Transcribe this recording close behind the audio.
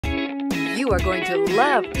You are going to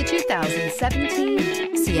love the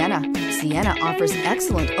 2017 Sienna. Sienna offers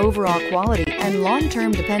excellent overall quality and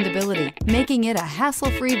long-term dependability, making it a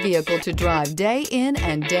hassle-free vehicle to drive day in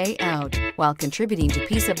and day out, while contributing to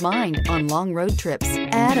peace of mind on long road trips.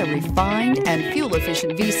 Add a refined and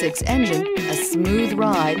fuel-efficient V6 engine, a smooth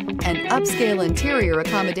ride, and upscale interior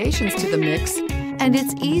accommodations to the mix, and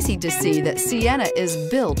it's easy to see that Sienna is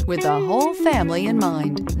built with the whole family in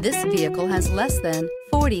mind. This vehicle has less than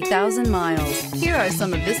 40,000 miles. Here are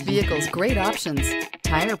some of this vehicle's great options: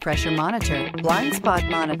 tire pressure monitor, blind spot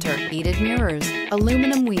monitor, heated mirrors,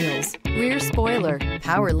 aluminum wheels, rear spoiler,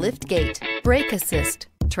 power lift gate, brake assist,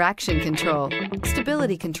 traction control,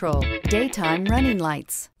 stability control, daytime running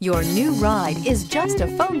lights. Your new ride is just a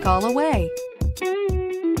phone call away.